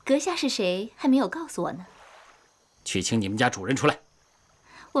阁下是谁？还没有告诉我呢。去请你们家主人出来。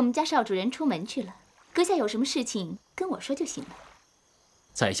我们家少主人出门去了，阁下有什么事情跟我说就行了。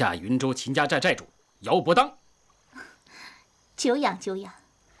在下云州秦家寨寨主姚伯当。久仰久仰。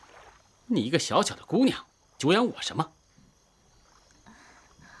你一个小小的姑娘，久仰我什么？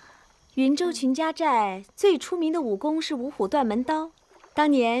云州秦家寨最出名的武功是五虎断门刀。当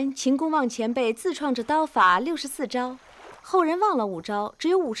年秦公望前辈自创着刀法64招，后人忘了5招，只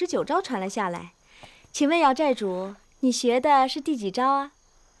有59招传了下来。请问姚寨主，你学的是第几招啊？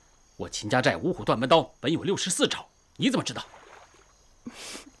我秦家寨五虎断门刀本有64招，你怎么知道？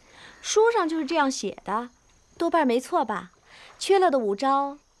书上就是这样写的，多半没错吧？缺了的5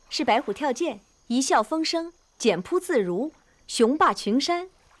招是白虎跳剑、一笑风生、简扑自如、雄霸群山。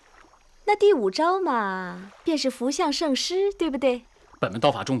那第5招嘛，便是福相圣师，对不对？本门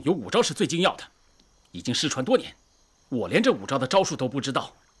刀法中有5招是最精要的，已经失传多年，我连这5招的招数都不知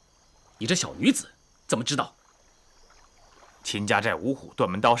道，你这小女子怎么知道？秦家寨五虎断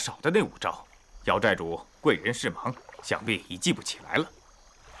门刀少的那5招，姚寨主贵人事忙，想必已记不起来了。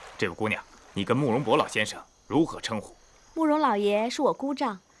这位姑娘，你跟慕容博老先生如何称呼？慕容老爷是我姑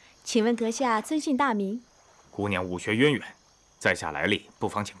丈，请问阁下尊姓大名？姑娘武学渊源，在下来历，不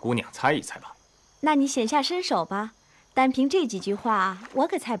妨请姑娘猜一猜吧。那你显下身手吧，单凭这几句话，我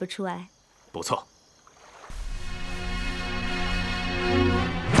可猜不出来。不错。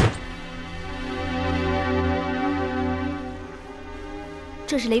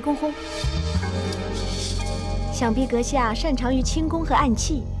这是雷公轰，想必阁下擅长于轻功和暗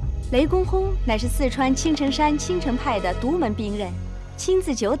器。雷公轰乃是四川青城山青城派的独门兵刃，轻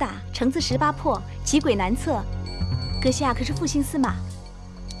字9打，成字18破，奇诡难测。阁下可是复姓司马？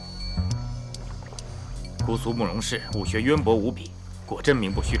姑苏慕容氏武学渊博无比，果真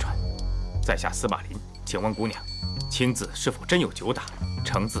名不虚传。在下司马林，请问姑娘，青字是否真有9打，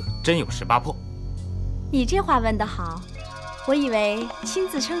成字真有18破？你这话问得好，我以为青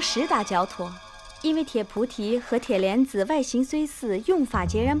字称10打较妥。因为铁菩提和铁莲子外形虽似，用法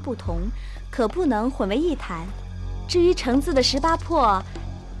截然不同，可不能混为一谈。至于成字的18破，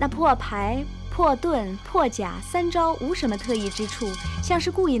那破牌、破盾、破甲3招无什么特异之处，像是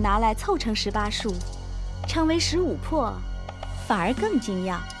故意拿来凑成18数，称为15破，反而更精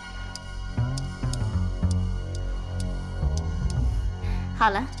要。好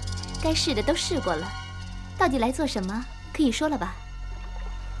了，该试的都试过了，到底来做什么？可以说了吧？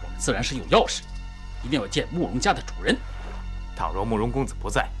我们自然是有要事。一定要见慕容家的主人。倘若慕容公子不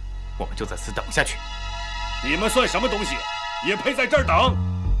在，我们就在此等下去。你们算什么东西，也配在这儿等？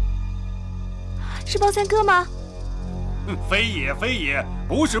是包三哥吗？非也，非也，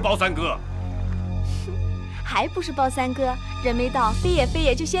不是包三哥。还不是包三哥，人没到，非也非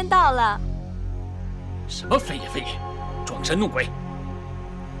也就先到了。什么非也非也，装神弄鬼！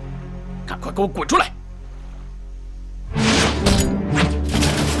赶快给我滚出来！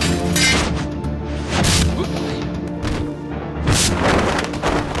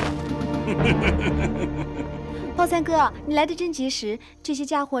哥，你来的真及时，这些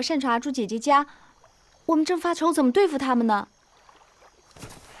家伙擅闯阿朱姐姐家，我们正发愁怎么对付他们呢。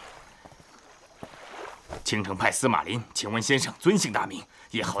京城派司马林，请问先生尊姓大名，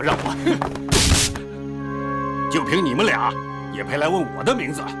也好让我……就凭你们俩，也配来问我的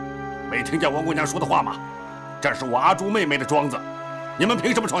名字？没听见王姑娘说的话吗？这是我阿朱妹妹的庄子，你们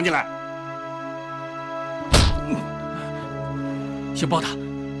凭什么闯进来？姓包的，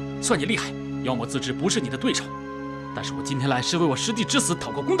算你厉害，妖魔自知不是你的对手。但是我今天来是为我师弟之死讨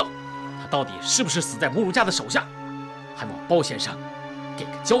个公道，他到底是不是死在慕容家的手下，还望包先生给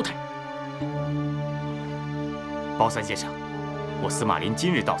个交代。包三先生，我司马林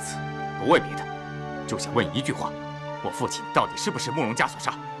今日到此，不为别的，就想问一句话：我父亲到底是不是慕容家所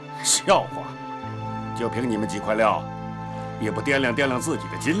杀？笑话！就凭你们几块料，也不掂量掂量自己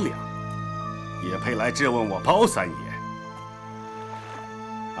的斤两，也配来质问我包三爷？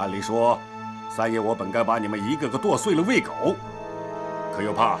按理说，三爷我本该把你们一个个剁碎了喂狗，可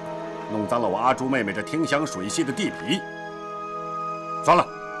又怕弄脏了我阿朱妹妹这听香水榭的地皮。算了，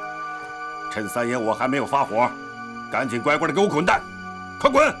趁三爷我还没有发火，赶紧乖乖的给我滚蛋，快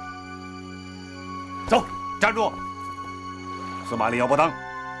滚！走，站住！司马林姚伯当，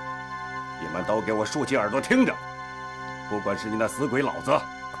你们都给我竖起耳朵听着，不管是你那死鬼老子，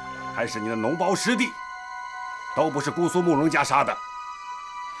还是你那脓包师弟，都不是姑苏慕容家杀的。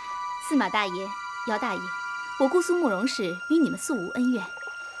司马大爷、姚大爷，我姑苏慕容氏与你们素无恩怨，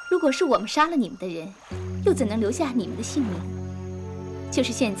如果是我们杀了你们的人，又怎能留下你们的性命？就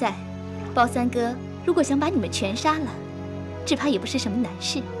是现在，包三哥如果想把你们全杀了，只怕也不是什么难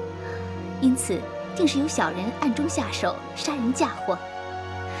事。因此，定是有小人暗中下手杀人嫁祸，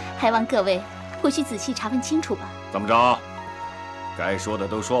还望各位回去仔细查问清楚吧。怎么着？该说的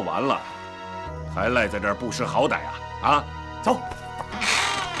都说完了，还赖在这儿不识好歹啊？啊，走！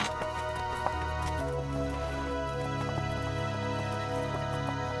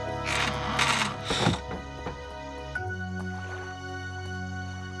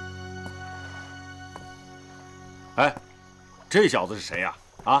哎，这小子是谁呀？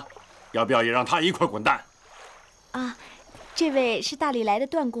啊，要不要也让他一块滚蛋？啊，这位是大理来的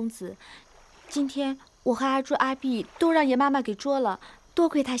段公子，今天我和阿朱、阿碧都让爷妈妈给捉了，多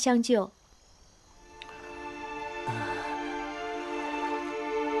亏他相救。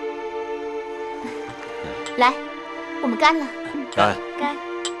来，我们干了。干！干！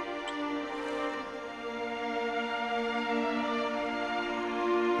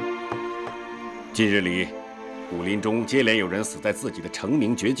近日里，武林中接连有人死在自己的成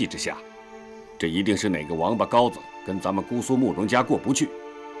名绝技之下，这一定是哪个王八羔子跟咱们姑苏慕容家过不去，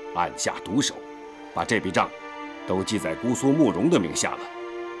暗下毒手，把这笔账都记在姑苏慕容的名下了。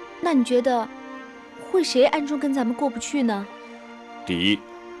那你觉得会谁暗中跟咱们过不去呢？第一，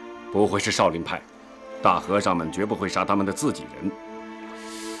不会是少林派，大和尚们绝不会杀他们的自己人。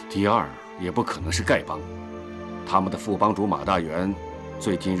第二，也不可能是丐帮，他们的副帮主马大元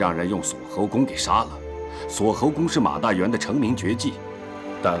最近让人用锁喉功给杀了。锁喉功是马大元的成名绝技，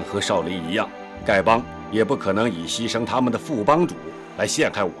但和少林一样，丐帮也不可能以牺牲他们的副帮主来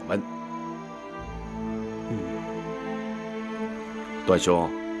陷害我们。段兄，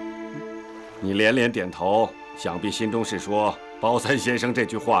你连连点头，想必心中是说包三先生这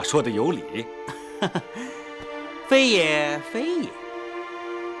句话说的有理。非也，非也。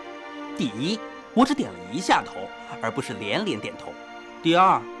第一，我只点了一下头，而不是连连点头。第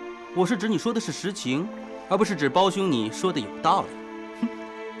二，我是指你说的是实情，而不是指包兄你说的有道理。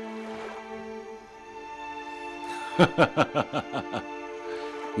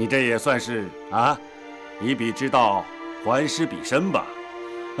你这也算是啊，以彼之道还施彼身吧。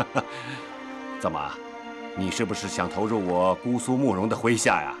怎么，你是不是想投入我姑苏慕容的麾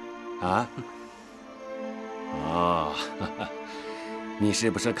下呀？啊？哦，你是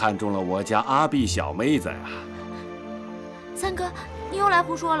不是看中了我家阿碧小妹子呀？三哥，你又来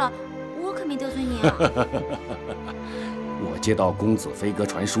胡说了，我可没得罪你啊。我接到公子飞鸽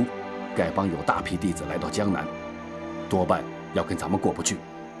传书，丐帮有大批弟子来到江南，多半要跟咱们过不去。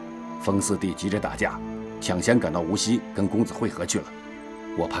风四弟急着打架，抢先赶到无锡跟公子会合去了。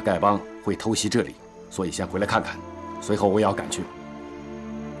我怕丐帮会偷袭这里，所以先回来看看，随后我也要赶去。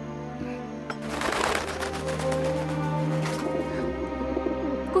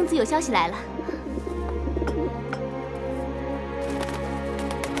公子有消息来了。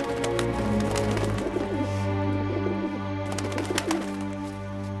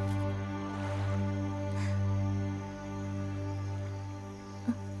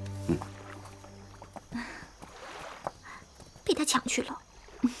被他抢去了。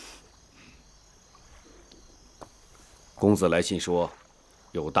公子来信说，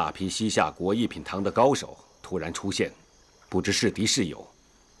有大批西夏国一品堂的高手突然出现，不知是敌是友，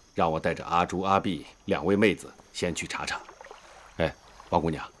让我带着阿朱、阿碧2位妹子先去查查。哎，王姑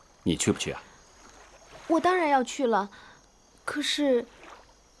娘，你去不去啊？我当然要去了，可是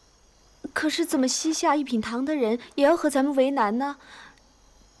怎么膝下一品堂的人也要和咱们为难呢？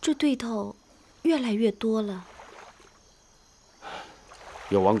这对头越来越多了。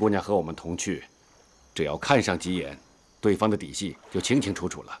有王姑娘和我们同去，只要看上几眼，对方的底细就清清楚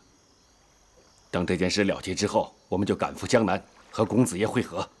楚了。等这件事了结之后，我们就赶赴江南，和公子爷会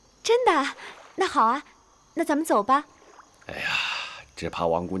合。真的？那好啊，那咱们走吧。哎呀，只怕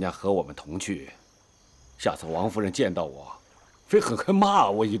王姑娘和我们同去，下次王夫人见到我，非狠狠骂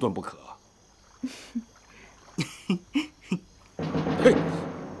我一顿不可。嘿，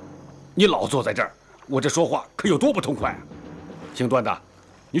你老坐在这儿，我这说话可有多不痛快啊！姓段的，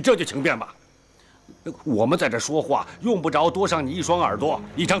你这就请便吧。我们在这说话，用不着多上你一双耳朵、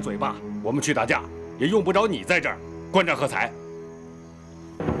一张嘴巴。我们去打架，也用不着你在这儿观战喝彩。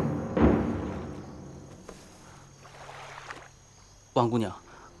王姑娘，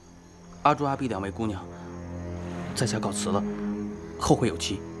阿朱、阿碧2位姑娘，在下告辞了，后会有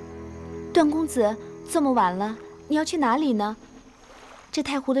期。段公子，这么晚了，你要去哪里呢？这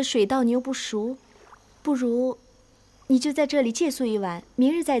太湖的水道你又不熟，不如你就在这里借宿一晚，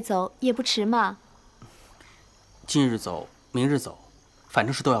明日再走也不迟嘛。今日走，明日走，反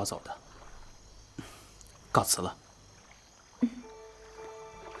正是都要走的。告辞了。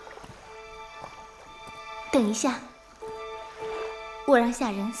等一下，我让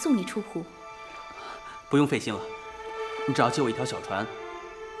下人送你出湖。不用费心了，你只要借我一条小船，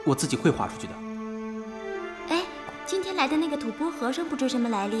我自己会划出去的。哎，今天来的那个吐蕃和尚不知什么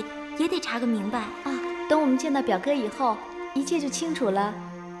来历，也得查个明白啊。等我们见到表哥以后，一切就清楚了。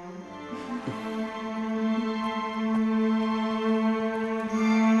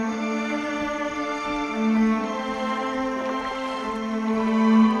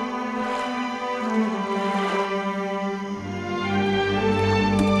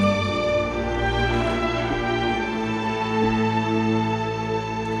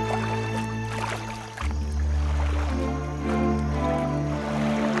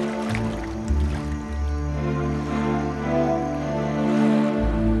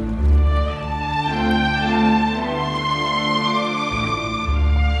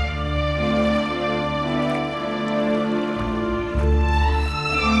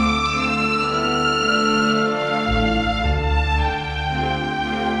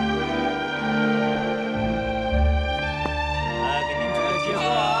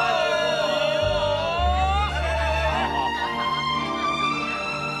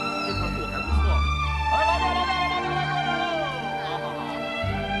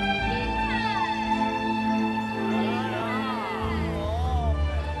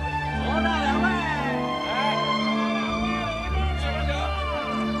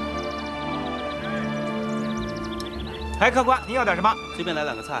哎，客官，您要点什么？随便来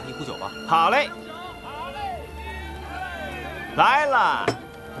2个菜，1壶酒吧。好嘞，来了。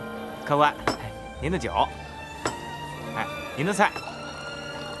客官，您的酒，哎，您的菜，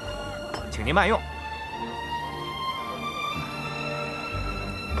请您慢用。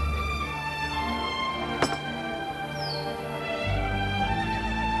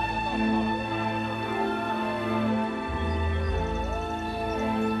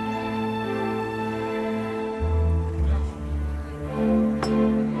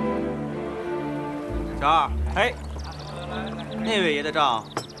小二，哎，那位爷的账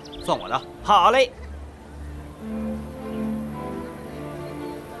算我的。好嘞。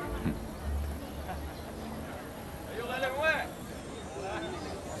又来2位，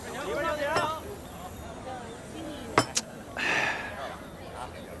里边有请。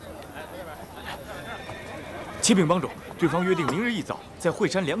启禀帮主，对方约定明日一早在惠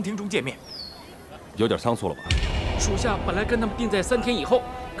山凉亭中见面。有点仓促了吧？属下本来跟他们定在3天以后，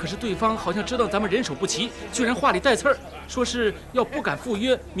可是对方好像知道咱们人手不齐，居然话里带刺儿，说是要不敢赴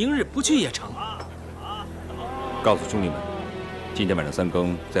约，明日不去也成。告诉兄弟们，今天晚上3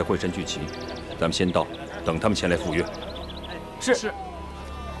更在惠山聚齐，咱们先到，等他们前来赴约。是。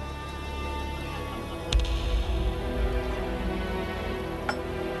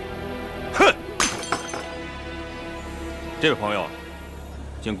哼！这位朋友，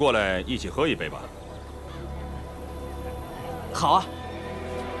请过来一起喝一杯吧。好啊。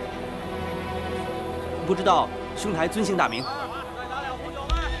不知道兄台尊姓大名？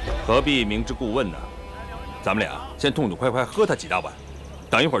何必明知故问呢？咱们俩先痛痛快快喝他几大碗，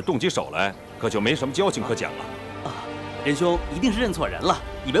等一会儿动起手来，可就没什么交情可讲了。啊，仁兄一定是认错人了，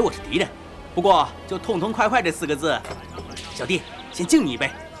以为我是敌人。不过就痛痛快快这4个字，小弟先敬你一杯。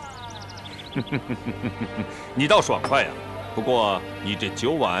你倒爽快呀！不过你这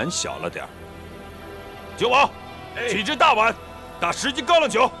酒碗小了点儿。酒保，取只大碗，打10斤高粱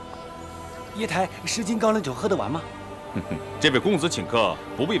酒。一台10斤高粱酒喝得完吗？这位公子请客，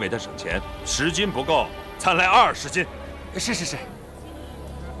不必为他省钱，10斤不够，咱来20斤。是。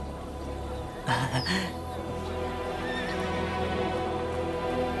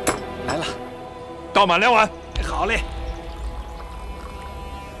来了，倒满2碗。好嘞。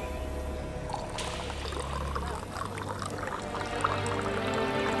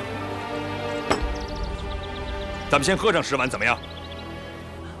咱们先喝上10碗，怎么样？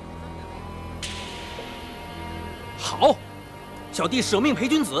好，小弟舍命陪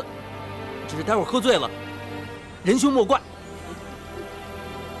君子。只是待会儿喝醉了，仁兄莫怪。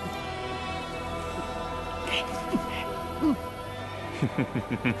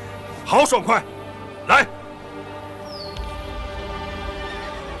好爽快，来。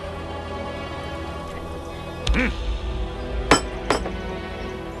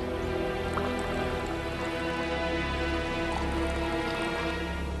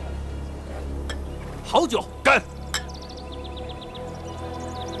好酒，干！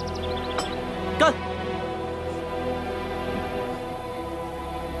干！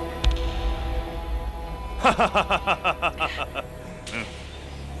哈哈哈哈哈哈！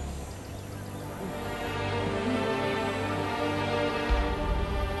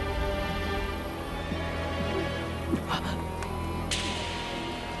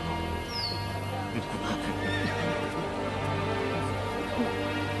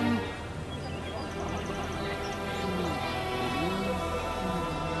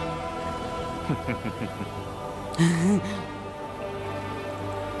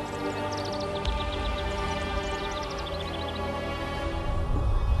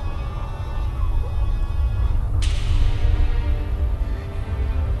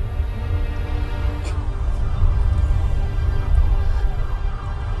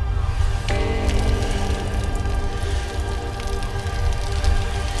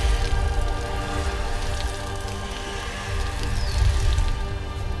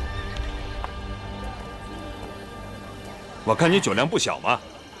我看你酒量不小嘛，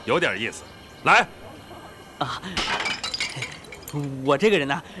有点意思。来，啊，我这个人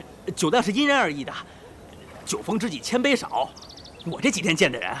呢，酒量是因人而异的，酒逢知己千杯少。我这几天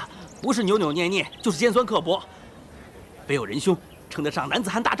见的人啊，不是扭扭捏捏，就是尖酸刻薄，唯有仁兄称得上男子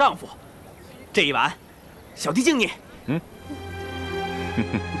汉大丈夫。这一碗，小弟敬你。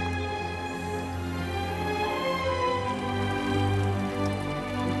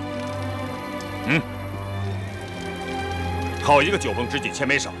好一个酒逢知己千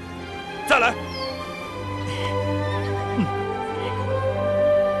杯少，再来。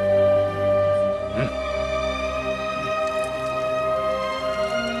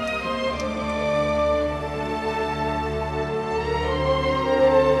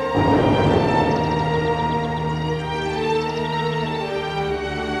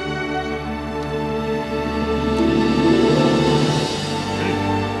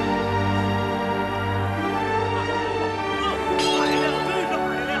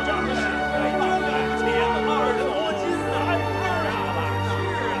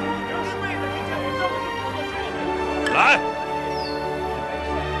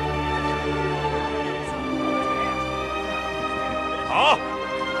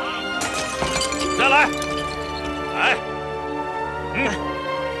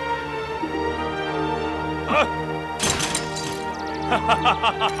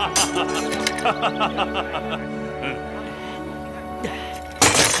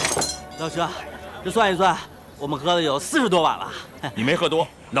老师，这算一算，我们喝了有40多碗了。你没喝多，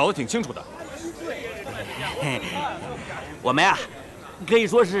脑子挺清楚的。我们呀，可以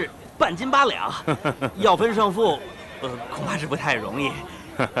说是半斤8两，要分胜负，恐怕是不太容易。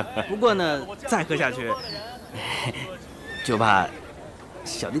不过呢，再喝下去，就怕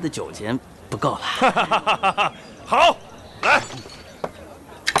小弟的酒钱不够了。好，来，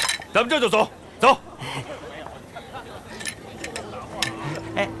咱们这就走，走。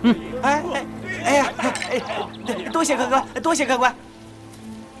哎呀，多谢客官，多谢客官。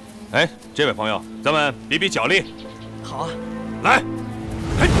哎，这位朋友，咱们比比脚力。好啊，来。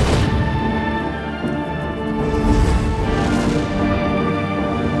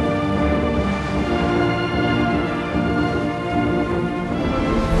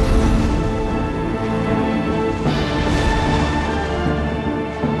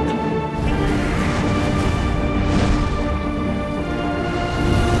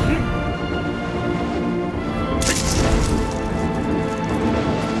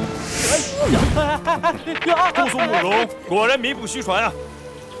姑苏慕容果然名不虚传啊！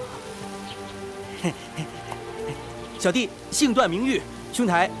小弟姓段名玉，兄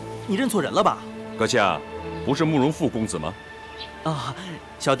台，你认错人了吧？阁下，不是慕容复公子吗？啊，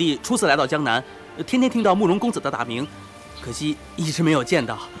小弟初次来到江南，天天听到慕容公子的大名，可惜一直没有见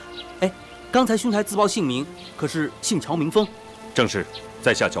到。哎，刚才兄台自报姓名，可是姓乔名峰？正是，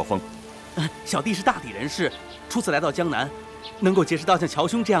在下乔峰。小弟是大抵人士，初次来到江南，能够结识到像乔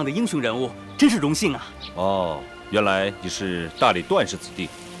兄这样的英雄人物，真是荣幸啊！哦，原来你是大理段氏子弟，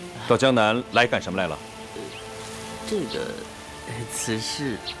到江南来干什么来了？这个，此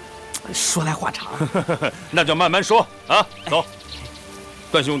事说来话长，那就慢慢说啊。走，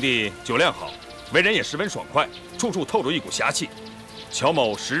段兄弟酒量好，为人也十分爽快，处处透着一股侠气。乔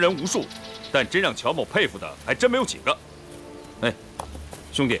某识人无数，但真让乔某佩服的还真没有几个。哎，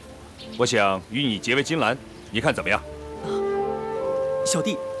兄弟，我想与你结为金兰，你看怎么样？小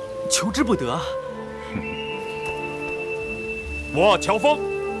弟求之不得。我乔峰，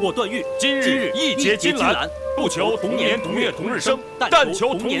我段誉，今日一结金兰，不求同年同月同日生，但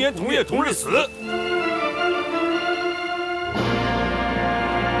求同年同月同日死。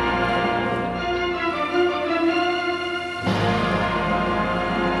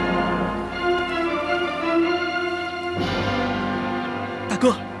大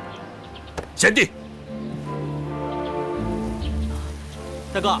哥，贤弟，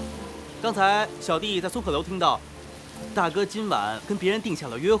大哥，刚才小弟在松鹤楼听到，大哥今晚跟别人定下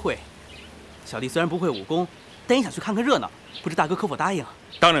了约会。小弟虽然不会武功，但也想去看看热闹，不知大哥可否答应？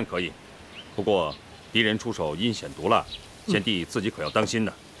当然可以，不过敌人出手阴险毒辣，贤弟自己可要当心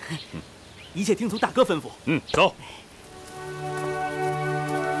呢。一切听从大哥吩咐。走。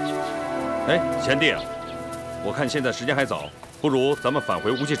哎，贤弟啊，我看现在时间还早，不如咱们返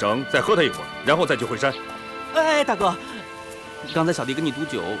回无锡城再喝他一会儿，然后再去会山。哎，大哥，刚才小弟跟你赌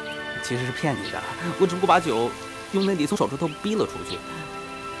酒，其实是骗你的，我只不过把酒用内力从手指头逼了出去。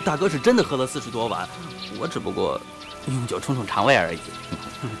大哥是真的喝了40多碗，我只不过用酒冲冲肠胃而已。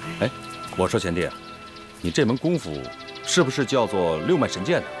哎，我说贤弟，你这门功夫是不是叫做六脉神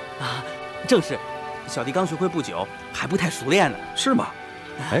剑呢？啊，正是，小弟刚学会不久，还不太熟练呢。是吗？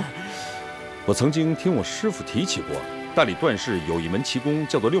哎，我曾经听我师傅提起过，大理段氏有一门奇功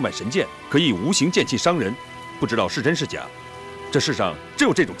叫做六脉神剑，可以无形剑气伤人，不知道是真是假。这世上真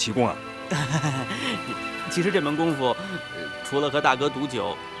有这种奇功啊？其实这门功夫，除了和大哥赌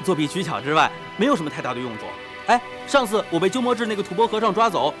酒、作弊取巧之外，没有什么太大的用处。哎，上次我被鸠摩智那个吐蕃和尚抓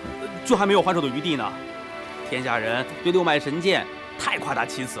走，就还没有还手的余地呢。天下人对六脉神剑太夸大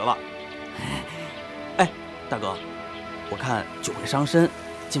其词了。哎，大哥，我看酒会伤身，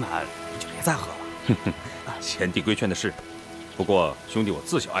今晚你就别再喝了。贤弟规劝的是，不过兄弟我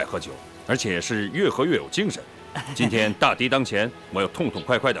自小爱喝酒，而且是越喝越有精神。今天大敌当前，我要痛痛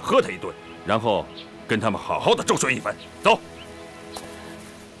快快地喝他一顿，然后跟他们好好的周旋一番。走。